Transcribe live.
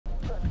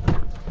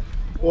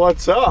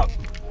What's up?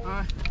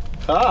 Hi.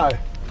 Hi.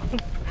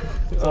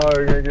 Oh,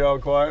 you're gonna get all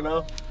quiet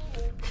now?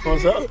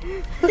 What's up?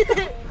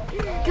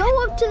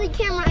 Go up to the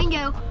camera and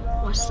go,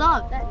 what's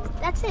up?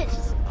 That's it.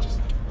 Just...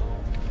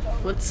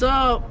 What's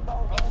up?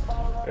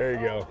 There you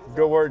go.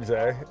 Good work,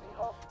 Zay.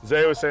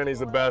 Zay was saying he's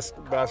the best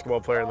basketball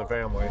player in the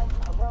family.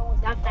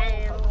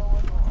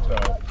 So,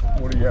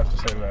 what do you have to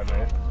say to that,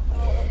 Nate?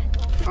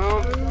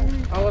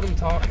 I'll let him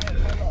talk.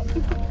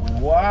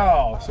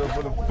 Wow. So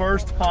for the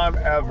first time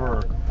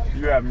ever,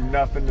 you have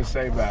nothing to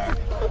say back.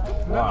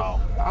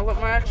 Wow. I'll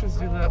let my actions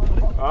do that.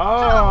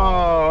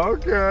 Oh,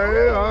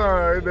 okay. All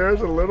right.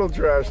 There's a little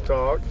trash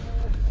talk.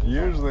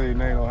 Usually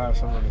Nate will have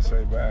something to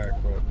say back,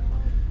 but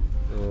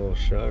a little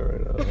shy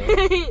right now.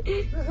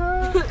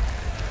 Huh?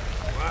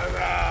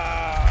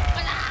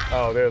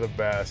 Oh, they're the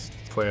best.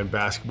 Playing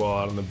basketball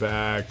out in the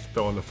back,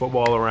 throwing the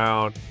football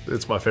around.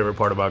 It's my favorite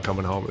part about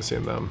coming home is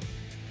seeing them.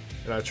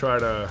 And I try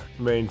to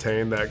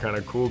maintain that kind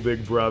of cool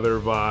big brother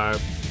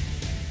vibe.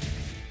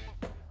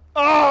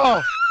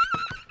 Oh!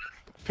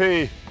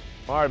 P.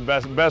 All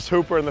right, best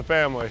hooper in the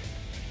family.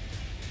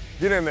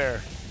 Get in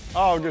there.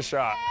 Oh, good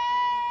shot.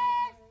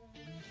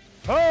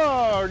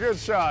 Oh, good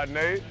shot,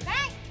 Nate.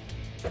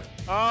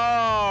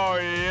 Oh,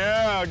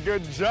 yeah,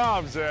 good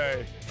job,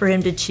 Zay. For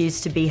him to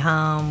choose to be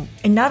home,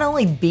 and not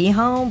only be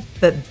home,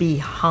 but be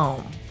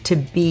home, to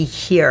be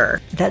here,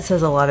 that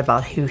says a lot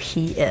about who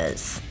he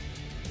is.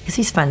 Because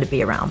he's fun to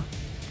be around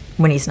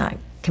when he's not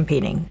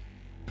competing.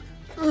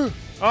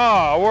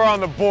 Oh, we're on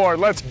the board.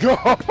 Let's go.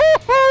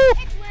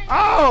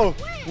 Oh,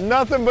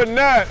 nothing but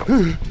net. Oh,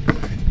 you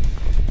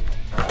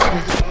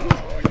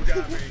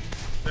got me.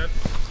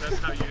 That's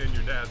how you end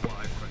your dad's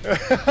life.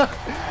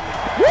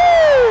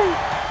 Woo!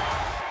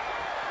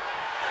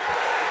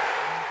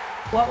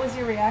 What was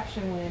your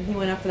reaction when he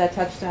went up for that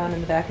touchdown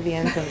in the back of the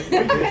end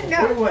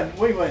zone?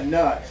 We went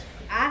nuts.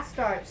 I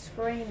start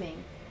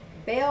screaming,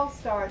 Belle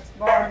starts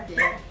barking,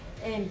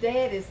 and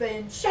Dad is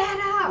saying, shut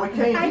up! We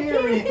can't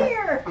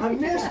hear. I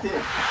missed it.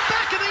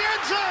 Back in the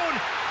end zone!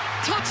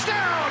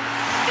 Touchdown!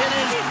 It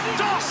is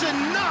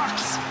Dawson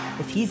Knox!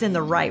 If he's in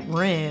the right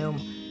room,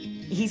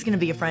 he's going to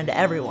be a friend to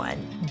everyone.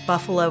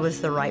 Buffalo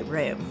is the right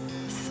room.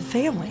 This is a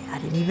family. I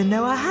didn't even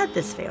know I had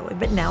this family,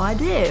 but now I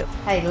do.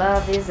 Hey,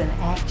 love is an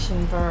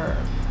action verb,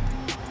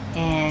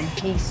 and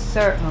he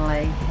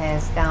certainly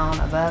has gone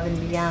above and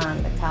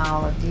beyond the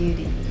call of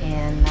duty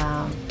in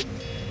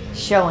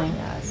showing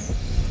us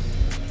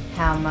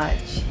how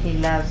much he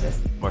loves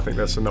us. I think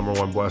that's the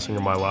 #1 blessing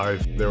in my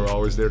life. They were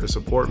always there to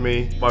support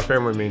me. My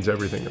family means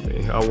everything to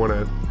me. I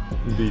wouldn't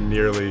be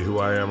nearly who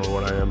I am or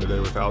what I am today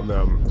without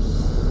them.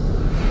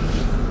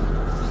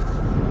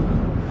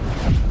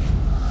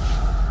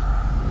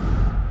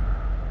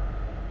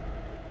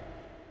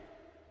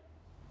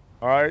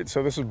 All right,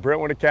 so this is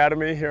Brentwood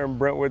Academy here in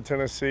Brentwood,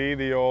 Tennessee,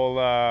 the old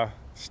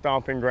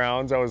stomping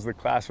grounds. I was the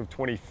class of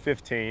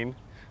 2015.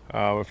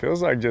 It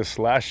feels like just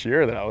last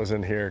year that I was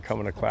in here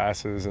coming to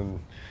classes and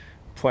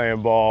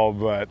playing ball,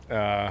 but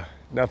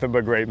nothing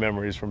but great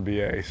memories from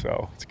BA,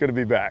 so it's good to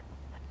be back.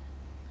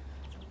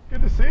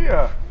 Good to see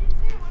you.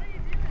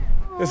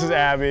 This is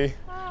Abby,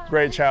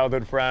 great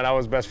childhood friend. I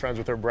was best friends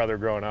with her brother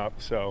growing up,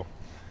 so.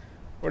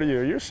 What are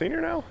you? You're a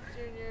senior now?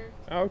 Junior.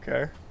 Oh,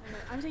 okay.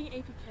 I'm taking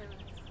AP Chem.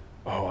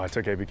 Oh, I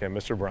took AP Chem.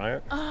 Mr.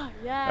 Bryant? Oh,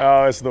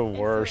 yeah. Oh, it's the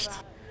worst.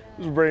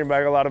 This is bringing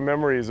back a lot of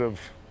memories of,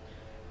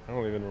 I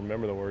don't even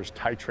remember the words,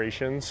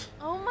 titrations.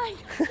 Oh my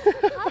God,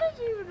 how did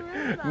you even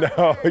remember that?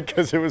 No,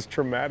 because it was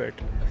traumatic.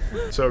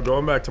 So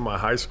going back to my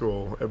high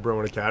school at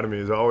Brentwood Academy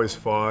is always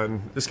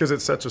fun, just because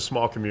it's such a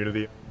small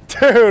community.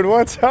 Dude,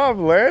 what's up,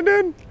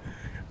 Landon?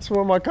 It's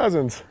one of my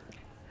cousins.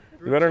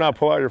 You better not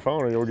pull out your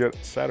phone or you'll get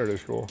Saturday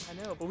school. I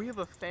know, but we have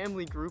a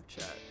family group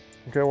chat.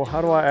 Okay, well,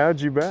 how do I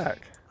add you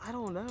back? I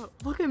don't know.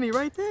 Look at me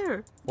right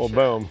there. Well,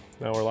 boom,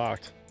 now we're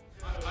locked.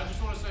 I just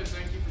want to say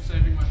thank you for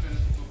saving my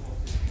fantasy football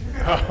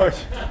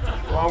team.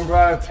 Well, I'm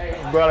glad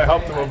I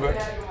helped a little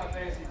bit.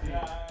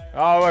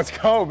 Oh, let's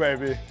go,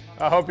 baby.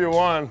 I hope you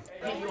won.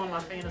 Get you on my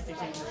fantasy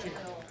team this year.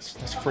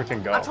 Let's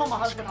freaking go. I told my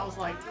husband, I was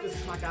like, this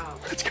is my guy.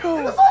 Let's go.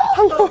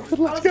 I love it.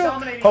 Let's go.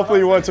 Hopefully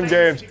you won some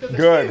games.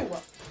 Good.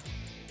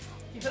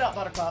 Keep it up,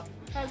 Buttercup.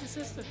 How's your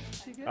sister?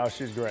 She good? Oh,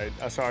 she's great.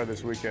 I saw her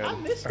this weekend. I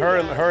missed her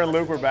and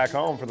Luke were back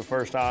home for the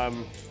first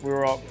time. We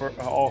were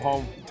all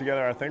home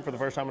together, I think, for the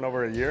first time in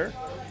over a year.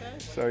 Okay.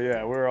 So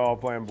yeah, we were all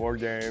playing board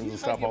games and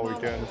stuff all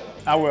weekend.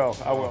 I will.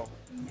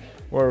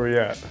 Where are we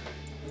at?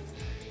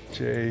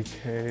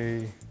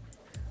 JK.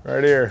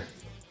 Right here.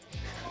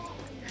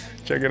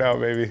 Check it out,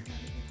 baby.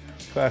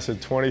 Class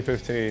of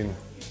 2015.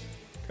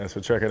 Okay,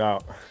 so check it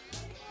out.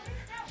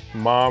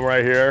 Mom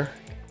right here.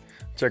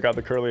 Check out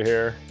the curly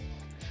hair.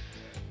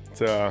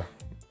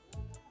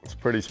 It's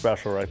pretty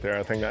special right there.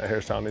 I think that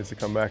hairstyle needs to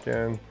come back in.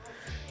 And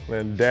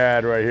then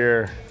Dad right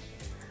here,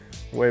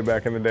 way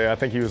back in the day. I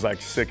think he was like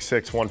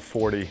 6'6",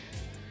 140,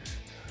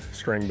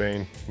 string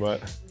bean.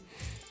 But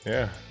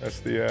yeah,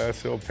 that's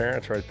the old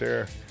parents right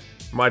there.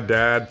 My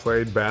dad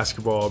played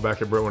basketball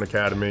back at Brentwood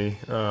Academy.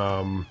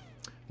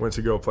 Went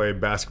to go play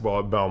basketball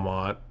at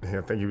Belmont.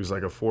 I think he was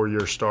like a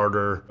 4-year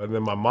starter. And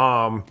then my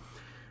mom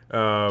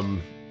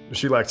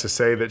She likes to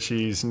say that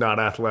she's not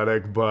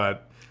athletic,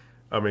 but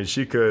I mean,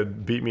 she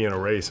could beat me in a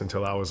race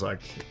until I was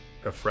like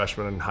a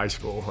freshman in high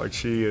school. Like,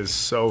 she is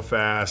so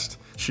fast.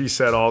 She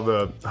set all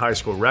the high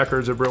school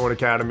records at Brentwood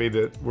Academy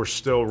that were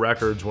still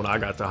records when I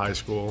got to high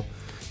school.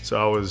 So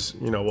I was,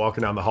 you know,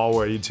 walking down the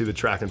hallway, you'd see the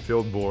track and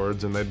field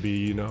boards, and they'd be,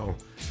 you know,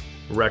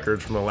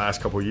 records from the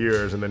last couple of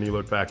years. And then you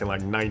look back in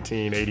like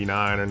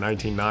 1989 or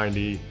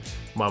 1990,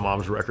 my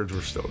mom's records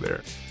were still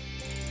there.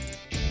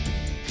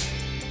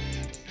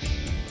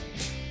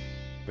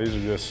 These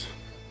are just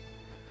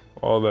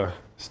all the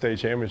state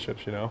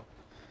championships, you know?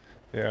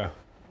 Yeah.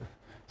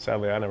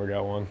 Sadly, I never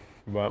got one,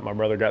 but my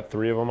brother got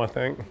 3 of them, I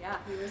think. Yeah,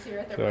 he was here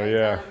at the So, right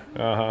yeah.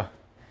 time.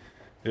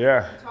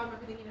 Yeah. He taught him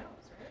everything he knows,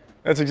 right?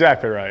 That's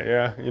exactly right,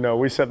 yeah. You know,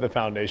 we set the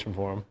foundation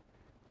for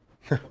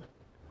him.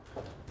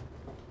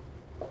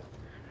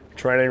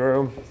 Training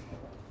room.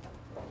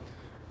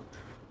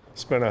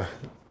 Spent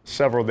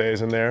several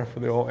days in there for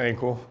the old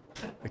ankle,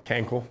 the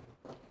cankle.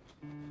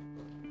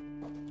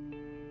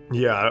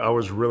 Yeah, I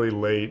was really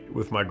late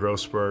with my growth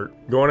spurt.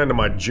 Going into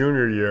my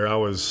junior year, I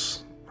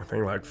was, I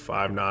think, like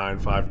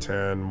 5'9",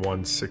 5'10",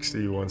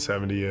 160,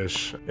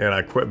 170-ish. And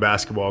I quit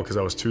basketball because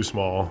I was too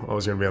small. I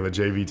was gonna be on the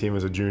JV team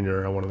as a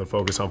junior. I wanted to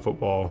focus on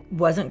football.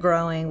 Wasn't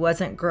growing,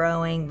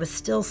 was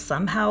still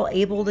somehow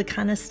able to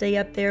kind of stay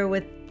up there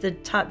with the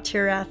top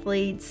tier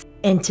athletes.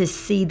 And to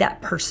see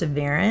that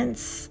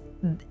perseverance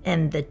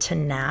and the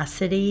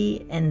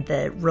tenacity and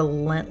the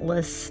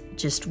relentless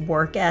just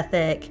work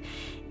ethic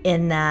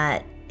in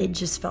that, it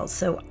just felt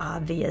so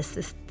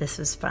obvious this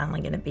was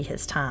finally going to be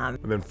his time.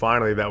 And then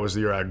finally, that was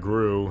the year I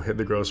grew, hit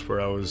the growth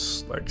spurt. I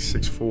was like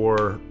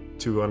 6'4",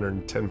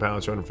 210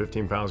 pounds,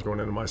 215 pounds going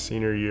into my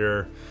senior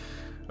year.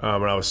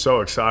 And I was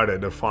so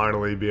excited to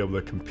finally be able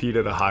to compete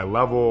at a high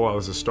level. I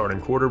was a starting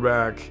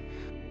quarterback.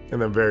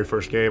 And then very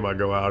first game, I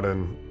go out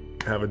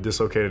and have a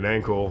dislocated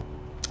ankle.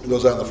 It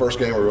goes out in the first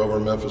game. We were over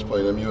in Memphis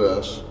playing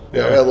MUS.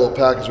 Yeah, we had a little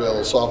package. We had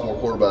a little sophomore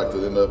quarterback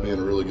that ended up being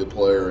a really good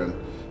player, and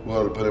we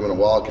wanted to put him in a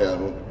wildcat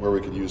where we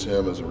could use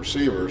him as a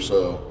receiver.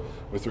 So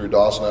we threw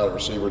Dawson out at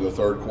receiver in the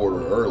third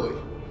quarter early.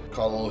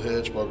 Caught a little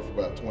hitch, broke it for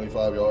about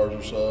 25 yards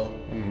or so.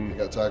 He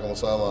got tackled on the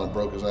sideline and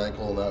broke his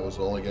ankle, and that was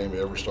the only game he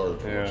ever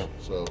started for us.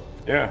 So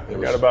yeah, I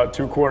got about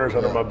 2 quarters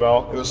under my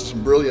belt. It was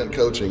some brilliant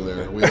coaching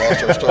there. We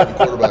lost our starting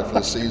quarterback for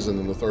the season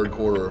in the third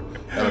quarter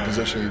at a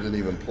position he didn't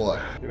even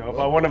play. You know, if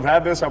I wouldn't have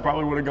had this, I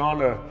probably would have gone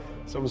to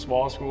some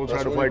small school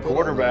trying to play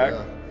quarterback.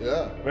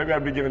 Yeah. Maybe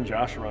I'd be giving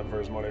Josh a run for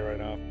his money right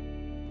now.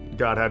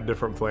 God had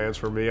different plans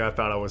for me. I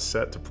thought I was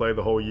set to play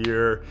the whole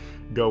year,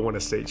 go win a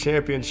state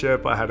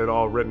championship. I had it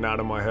all written out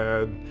in my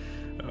head,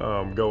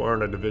 go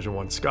earn a Division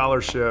I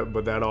scholarship,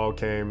 but that all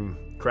came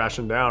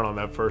crashing down on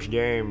that first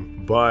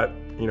game. But,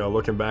 you know,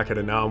 looking back at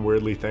it now, I'm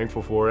weirdly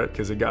thankful for it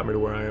because it got me to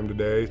where I am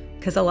today.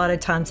 Because a lot of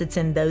times it's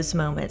in those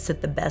moments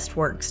that the best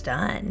work's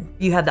done.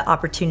 You have the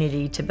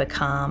opportunity to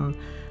become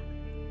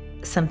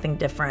something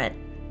different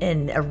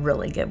in a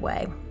really good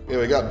way. Yeah,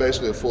 we got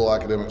basically a full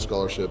academic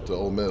scholarship to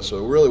Ole Miss,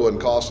 so it really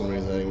wasn't costing him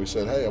anything. We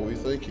said, hey, we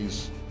think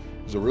he's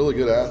a really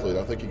good athlete.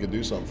 I think he could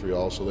do something for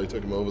y'all. So they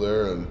took him over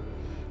there and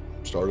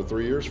started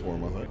 3 years for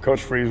him, I think.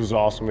 Coach Freeze was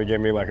awesome. He gave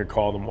me like a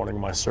call the morning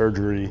of my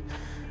surgery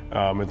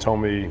and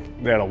told me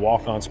they had a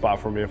walk-on spot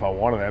for me if I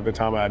wanted it. At the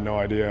time, I had no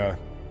idea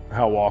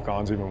how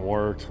walk-ons even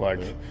worked.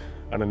 Like,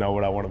 I didn't know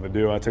what I wanted to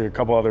do. I took a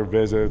couple other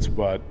visits,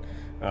 but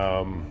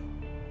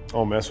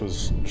Ole Miss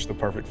was just the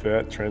perfect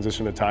fit.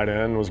 Transitioned to tight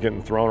end, was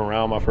getting thrown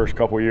around my first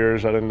couple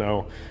years. I didn't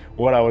know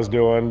what I was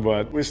doing,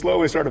 but we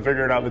slowly started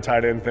figuring out the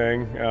tight end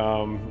thing.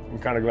 I'm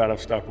kind of glad I've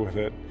stuck with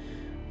it.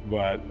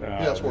 But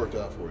yeah, it's worked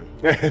out for you.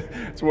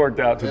 It's worked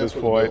out to this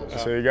point.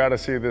 So you got to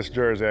see this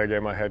jersey I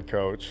gave my head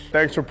coach.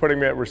 Thanks for putting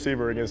me at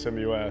receiver against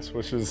MUS,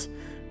 which is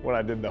when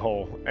I did the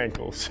whole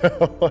ankle.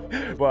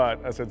 So,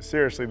 but I said,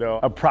 seriously though,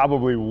 I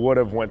probably would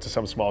have went to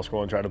some small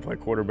school and tried to play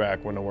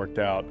quarterback when it worked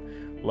out.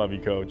 Love you,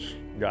 coach.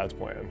 God's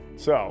plan.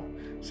 So,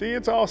 see,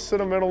 it's all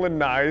sentimental and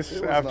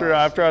nice after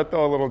I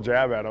throw a little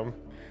jab at him.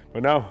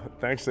 But no,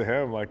 thanks to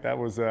him, like that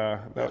was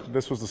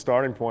this was the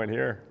starting point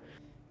here.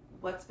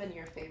 What's been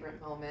your favorite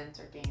moment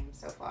or game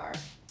so far?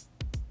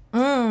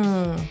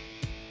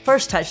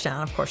 First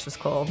touchdown, of course, was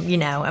cool. You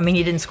know, I mean,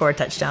 he didn't score a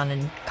touchdown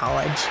in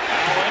college.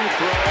 Allen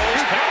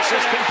throws, pass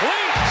is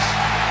complete.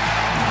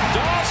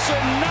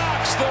 Dawson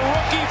Knox, the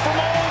rookie from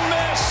Ole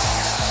Miss.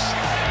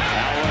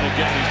 Allen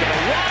again, he's got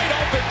a wide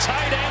open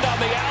tight end on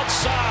the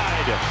outside.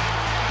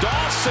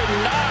 Dawson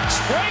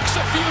Knox breaks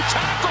a few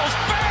tackles,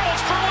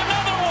 barrels through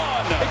another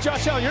one. Hey,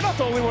 Josh Allen, you're not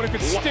the only one who can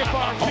stiff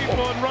arm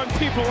people and run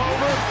people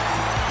over.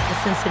 The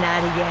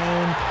Cincinnati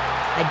game,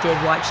 I did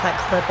watch that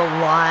clip a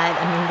lot.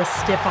 I mean, the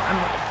stiff arm,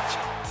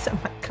 oh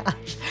my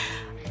gosh.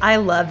 I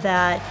love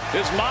that.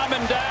 His mom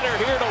and dad are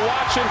here to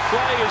watch him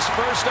play his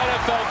first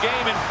NFL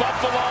game in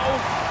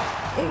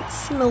Buffalo. It's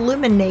some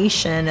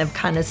illumination of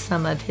kind of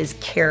some of his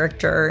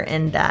character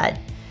and that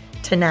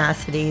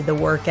tenacity, the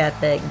work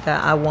ethic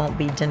that I won't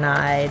be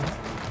denied.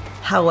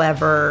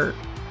 However,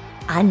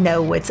 I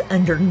know what's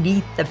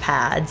underneath the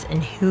pads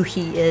and who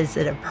he is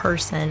as a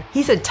person.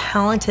 He's a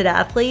talented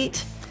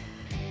athlete,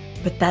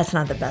 But that's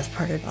not the best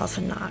part of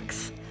Dawson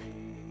Knox.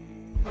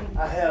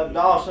 I have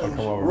Dawson's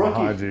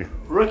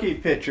rookie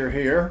picture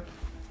here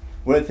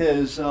with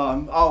his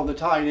all the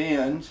tight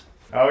ends.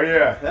 Oh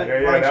yeah,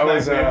 that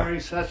was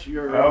memories. That's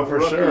your for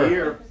rookie sure.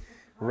 year.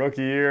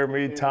 Rookie year,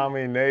 me,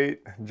 Tommy,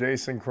 Nate,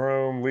 Jason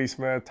Kroom, Lee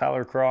Smith,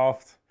 Tyler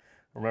Croft.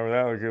 Remember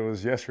that like it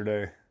was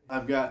yesterday.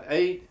 I've got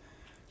 8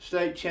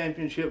 state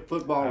championship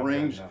football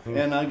rings,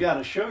 and I got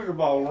a Sugar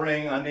Bowl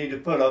ring I need to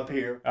put up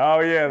here. Oh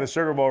yeah, the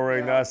Sugar Bowl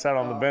ring. I sat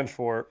on the bench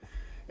for it.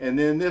 And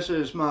then this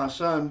is my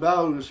son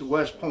Bo's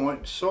West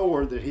Point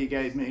sword that he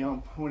gave me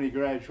when he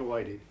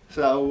graduated.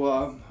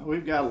 So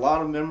we've got a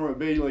lot of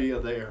memorabilia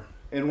there.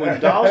 And when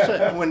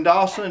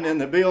Dawson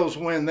and the Bills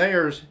win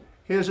theirs,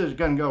 his is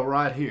going to go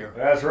right here.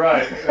 That's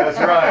right. That's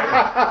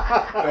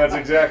right. That's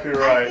exactly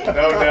right.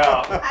 No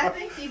doubt. I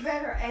think you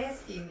better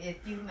ask him if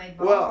you may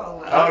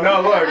borrow. Oh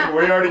no! Look,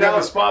 we already got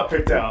the spot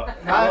picked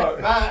out.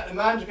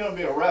 Mine's going to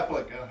be a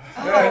replica.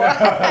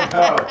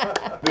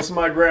 No. This is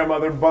my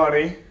grandmother,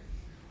 Bunny.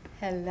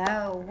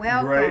 Hello,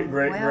 welcome.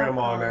 Great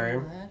grandma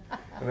name.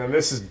 And then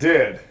this is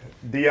Did,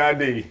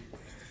 D-I-D.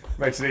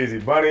 Makes it easy.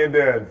 Bunny and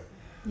Did.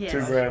 Yes.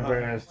 2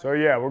 grandparents. So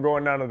yeah, we're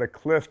going down to the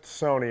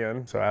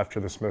Cliffsonian. So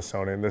after the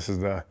Smithsonian, this is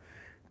the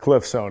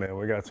Cliffsonian.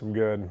 We got some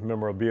good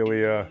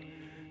memorabilia,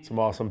 some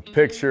awesome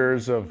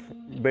pictures of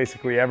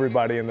basically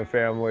everybody in the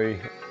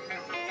family.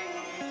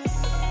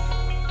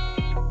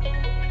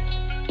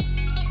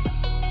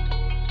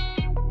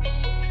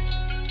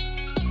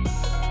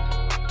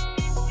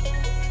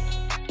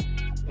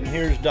 And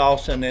here's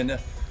Dawson in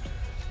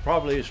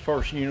probably his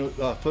first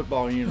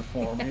football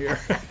uniform here.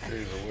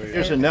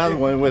 Here's another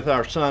one with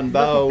our son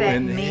Bo,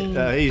 and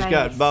he's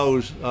got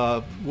Bo's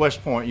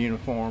West Point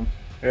uniform.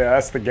 Yeah,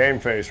 that's the game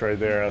face right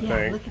there, I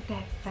think. Look at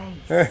that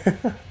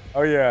face.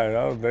 Oh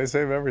yeah, they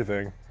save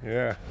everything.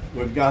 Yeah.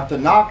 We've got the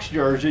Knox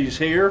jerseys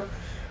here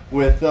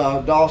with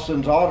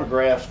Dawson's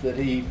autographs that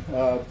he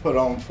put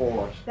on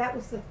for us. That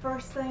was the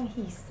first thing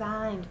he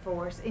signed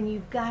for us, and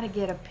you've got to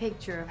get a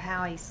picture of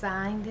how he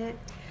signed it.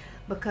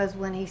 Because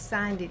when he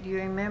signed it, do you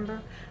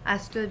remember? I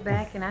stood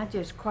back and I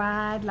just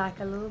cried like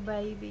a little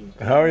baby.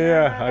 Oh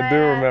yeah, I do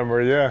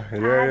remember. Yeah.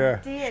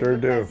 I did, sure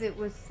do. Because it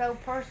was so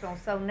personal.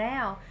 So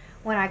now,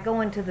 when I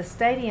go into the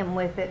stadium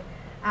with it,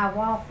 I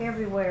walk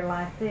everywhere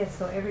like this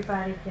so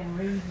everybody can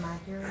read my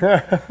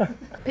jersey.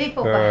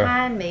 People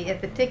behind me at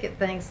the ticket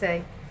thing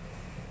say,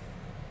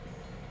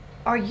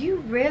 "Are you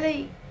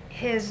really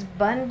his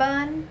Bun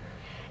Bun?"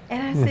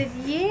 And I said,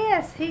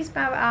 "Yes, he's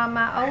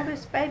my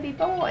oldest baby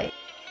boy."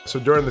 So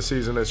during the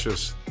season, it's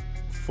just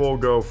full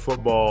go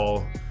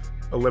football,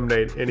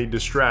 eliminate any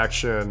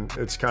distraction.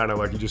 It's kind of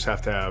like you just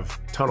have to have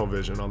tunnel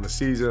vision on the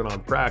season,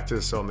 on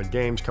practice, on the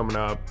games coming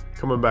up,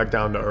 coming back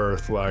down to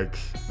earth, like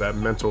that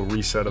mental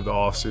reset of the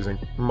off season.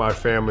 My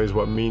family is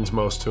what means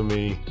most to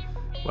me.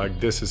 Like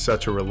this is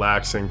such a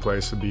relaxing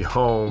place to be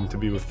home, to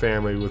be with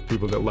family, with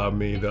people that love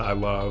me, that I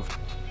love.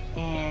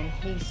 And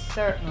he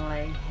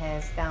certainly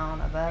has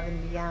gone above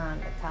and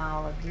beyond the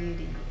call of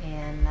duty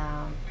in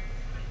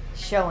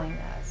showing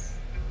us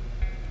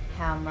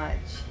how much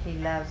he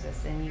loves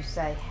us. And you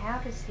say, how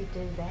does he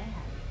do that?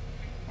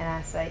 And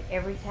I say,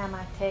 every time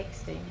I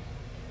text him,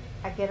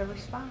 I get a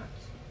response.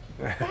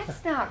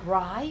 That's not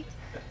right.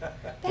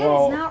 That is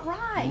not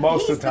right.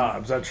 Most of the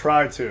times, I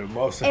try to.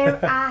 Most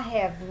of I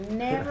have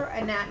never,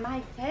 and that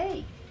might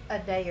take a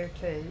day or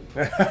two.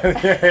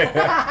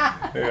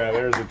 Yeah,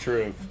 there's the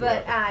truth.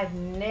 But I've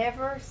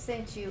never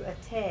sent you a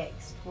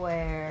text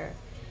where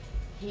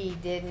he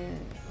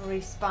didn't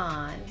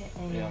respond.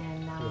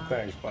 And well,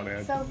 thanks, Bunny.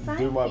 I so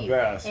do my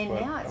best, and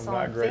but now it's I'm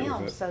not on great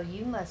film, with it. so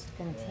you must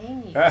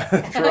continue.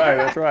 That's right.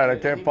 That's right. I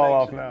can't fall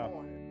off now.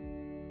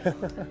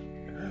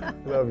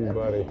 Love you,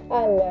 buddy. I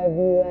love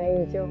you,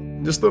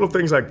 Angel. Just little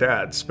things like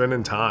that,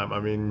 spending time. I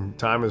mean,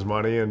 time is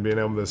money, and being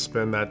able to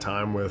spend that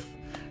time with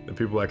the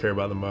people I care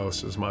about the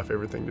most is my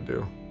favorite thing to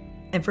do.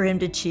 And for him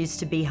to choose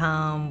to be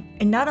home,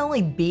 and not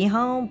only be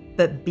home,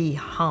 but be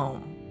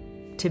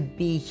home, to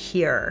be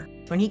here.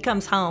 When he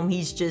comes home,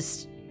 he's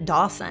just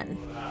Dawson.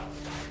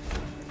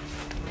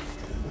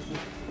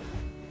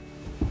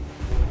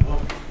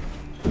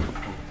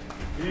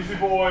 Easy,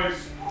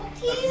 boys.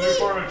 That's new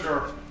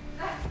furniture.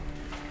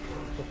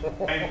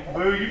 Hey,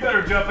 Boo, you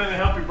better jump in and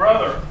help your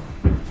brother.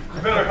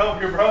 You better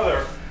help your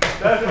brother.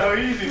 That's no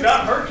easy.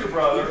 Not hurt your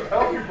brother.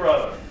 Help your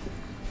brother.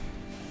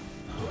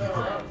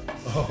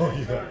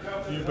 Oh,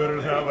 yeah. You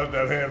better not let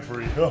that hand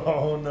free.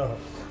 Oh, no.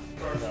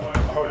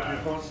 Oh,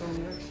 you want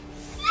some next?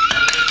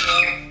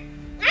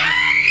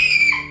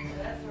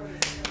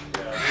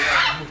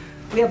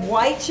 We have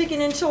white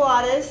chicken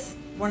enchiladas,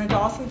 one of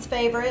Dawson's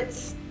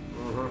favorites.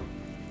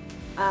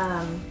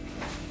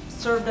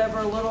 Served over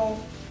a little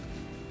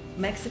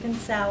Mexican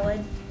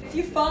salad. If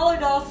you follow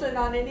Dawson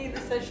on any of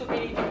the social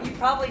media, you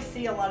probably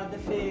see a lot of the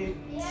food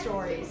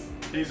stories.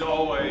 He's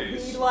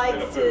always He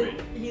likes to,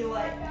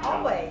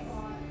 always.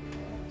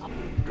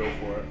 Go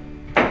for it.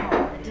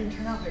 Oh, it didn't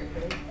turn out very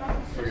pretty.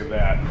 Look at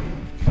that.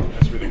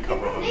 That's really the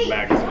cover of the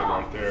magazine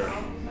right there.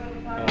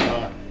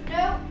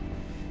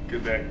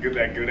 Get that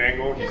good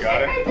angle. You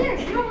got it? Right there.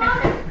 You don't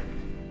want it.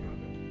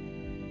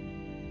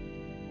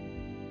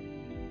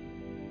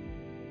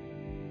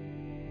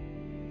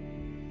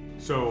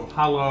 So,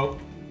 high low,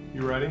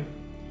 you ready?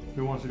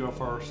 Who wants to go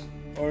first?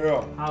 Oh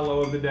yeah. High low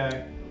of the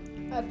day.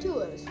 I have 2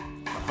 lows.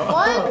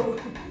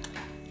 One,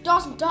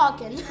 Dawson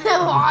talking a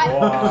lot.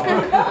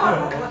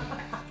 Wow.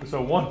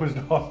 So 1 was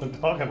Dawson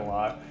talking a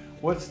lot.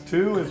 What's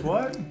 2 is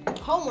what?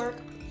 Homework.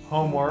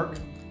 Homework.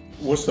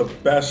 What's the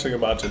best thing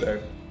about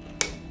today?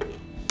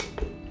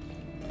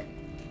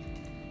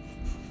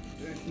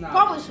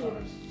 Probably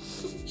sleeping.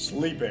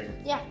 Sleeping.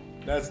 Yeah.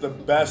 That's the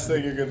best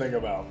thing you can think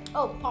about.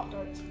 Oh,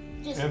 Pop-Tarts.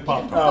 And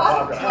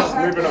Pop-Tarts.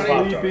 Sleeping and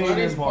Pop-Tarts. Sleeping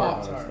and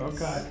Pop-Tarts.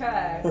 Pop-Tarts.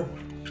 Okay.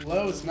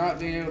 Low is not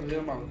being able to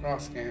do my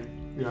lacrosse game.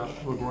 Yeah,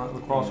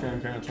 lacrosse game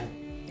canceled.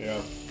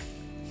 Yeah.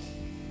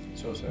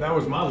 So sad. That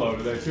was my low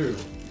today too.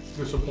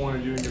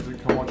 Disappointed you didn't get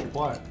to come watch you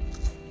play.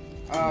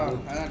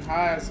 And then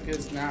high is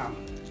kids now.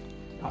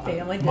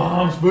 Family dinner.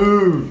 Mom's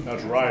food.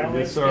 That's right.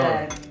 Always Yes,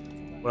 sir.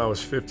 good. When I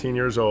was 15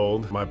 years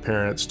old, my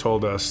parents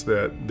told us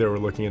that they were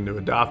looking into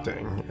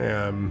adopting.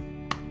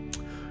 And,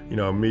 you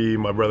know, me,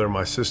 my brother, and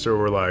my sister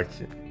were like,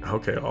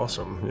 okay,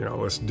 awesome. You know,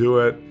 let's do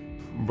it.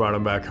 Brought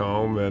them back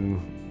home,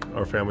 and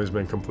our family's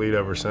been complete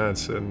ever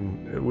since.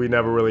 And we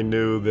never really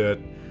knew that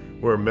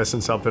we were missing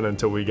something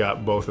until we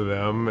got both of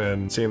them,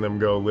 and seeing them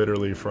go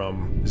literally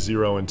from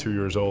 0 and 2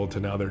 years old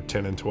to now they're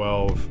 10 and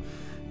 12.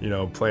 You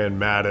know, playing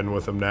Madden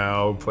with them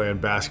now, playing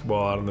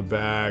basketball out in the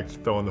back,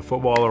 throwing the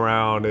football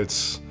around.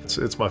 It's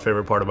my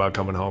favorite part about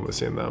coming home is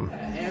seeing them.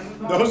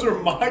 Those are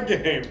my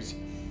games.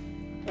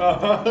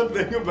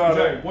 Think about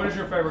it. What is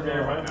your favorite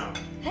game right now?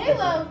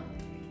 Halo.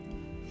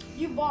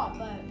 You bought,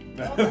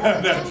 but.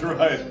 That's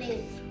right.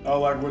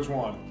 Oh, like which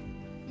one?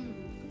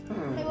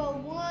 Halo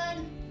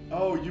 1.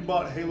 Oh, you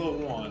bought Halo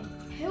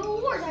 1. Halo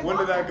Wars. When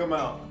did that come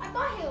out? I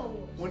bought Halo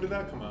Wars. When did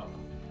that come out?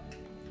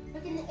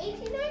 Like in the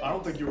 1890s? I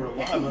don't think you were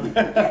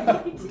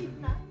alive.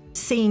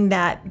 Seeing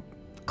that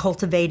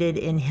cultivated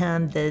in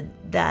him,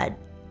 that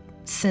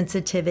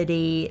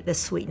sensitivity, the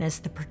sweetness,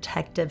 the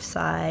protective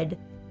side,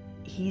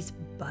 he's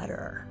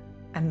butter.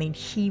 I mean,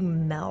 he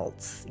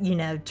melts, you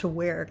know, to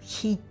where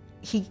he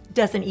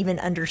doesn't even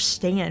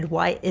understand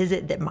why is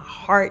it that my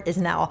heart is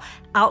now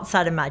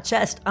outside of my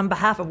chest on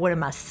behalf of one of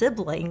my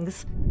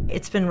siblings.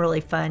 It's been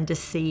really fun to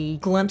see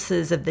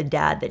glimpses of the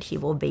dad that he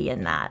will be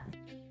in that.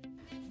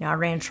 You know, I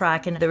ran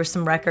track and there were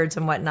some records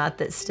and whatnot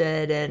that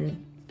stood,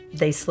 and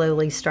they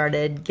slowly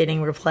started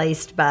getting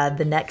replaced by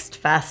the next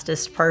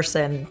fastest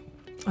person.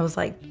 I was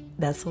like,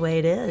 that's the way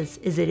it is.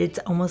 It's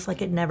almost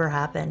like it never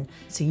happened.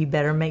 So you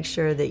better make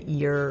sure that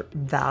your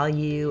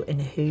value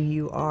and who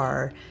you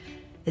are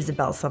is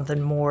about something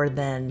more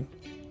than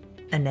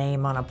a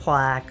name on a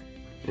plaque.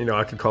 You know,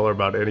 I could call her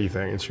about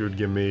anything and she would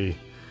give me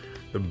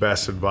the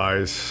best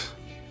advice.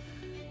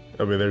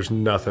 I mean, there's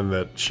nothing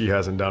that she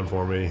hasn't done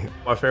for me.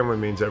 My family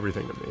means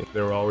everything to me.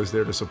 They were always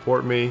there to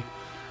support me.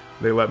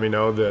 They let me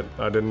know that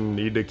I didn't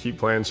need to keep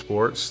playing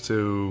sports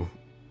to,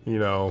 you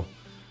know,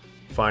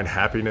 find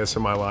happiness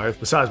in my life.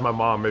 Besides my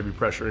mom maybe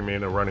pressuring me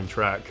into running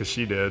track, because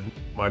she did.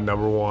 My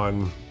number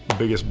one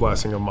biggest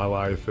blessing of my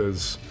life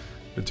is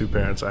the 2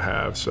 parents I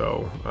have.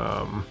 So,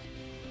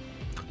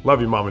 love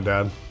you, Mom and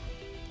Dad.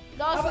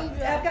 Dawson,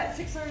 I've got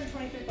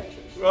 623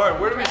 pictures. All right,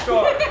 where do we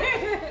start?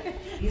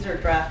 These are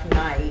draft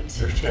night.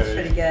 That's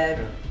pretty good.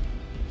 Yeah.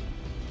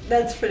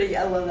 That's pretty,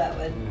 I love that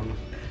one. Mm-hmm.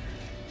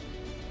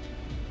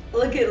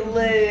 Look at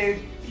Luke.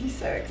 He's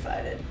so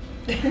excited.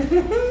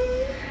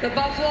 The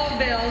Buffalo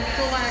Bills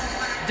select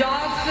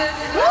Dawson.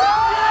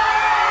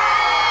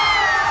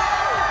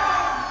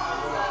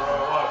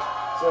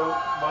 So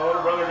my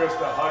little brother goes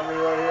to hug me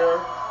right here.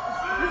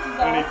 This is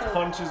and awesome. He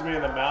punches me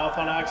in the mouth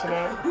on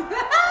accident.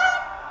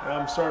 And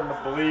I'm starting to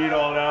bleed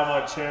all down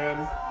my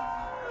chin.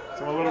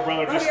 So my little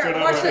brother just stood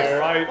over there,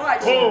 right?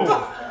 Watch. Boom!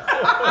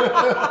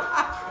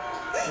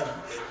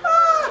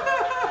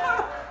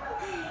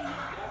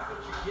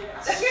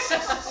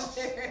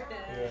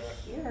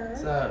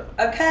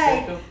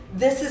 Okay,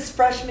 this is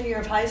freshman year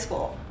of high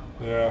school.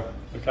 Yeah,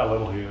 look how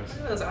little he is.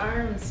 Look at those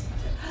arms.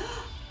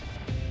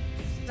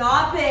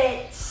 Stop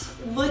it!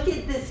 Look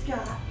at this guy.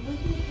 Look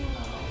at him.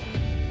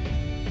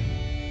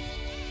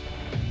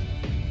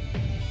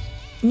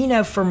 You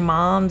know, for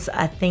moms,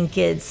 I think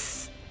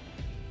it's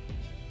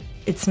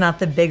not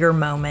the bigger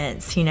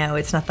moments, you know,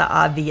 it's not the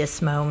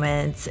obvious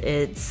moments.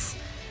 It's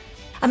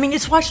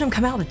watching them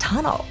come out of the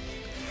tunnel.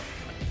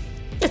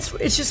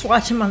 It's just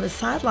watching them on the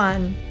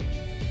sideline.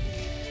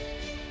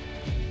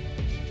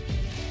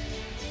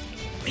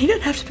 He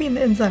doesn't have to be in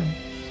the end zone.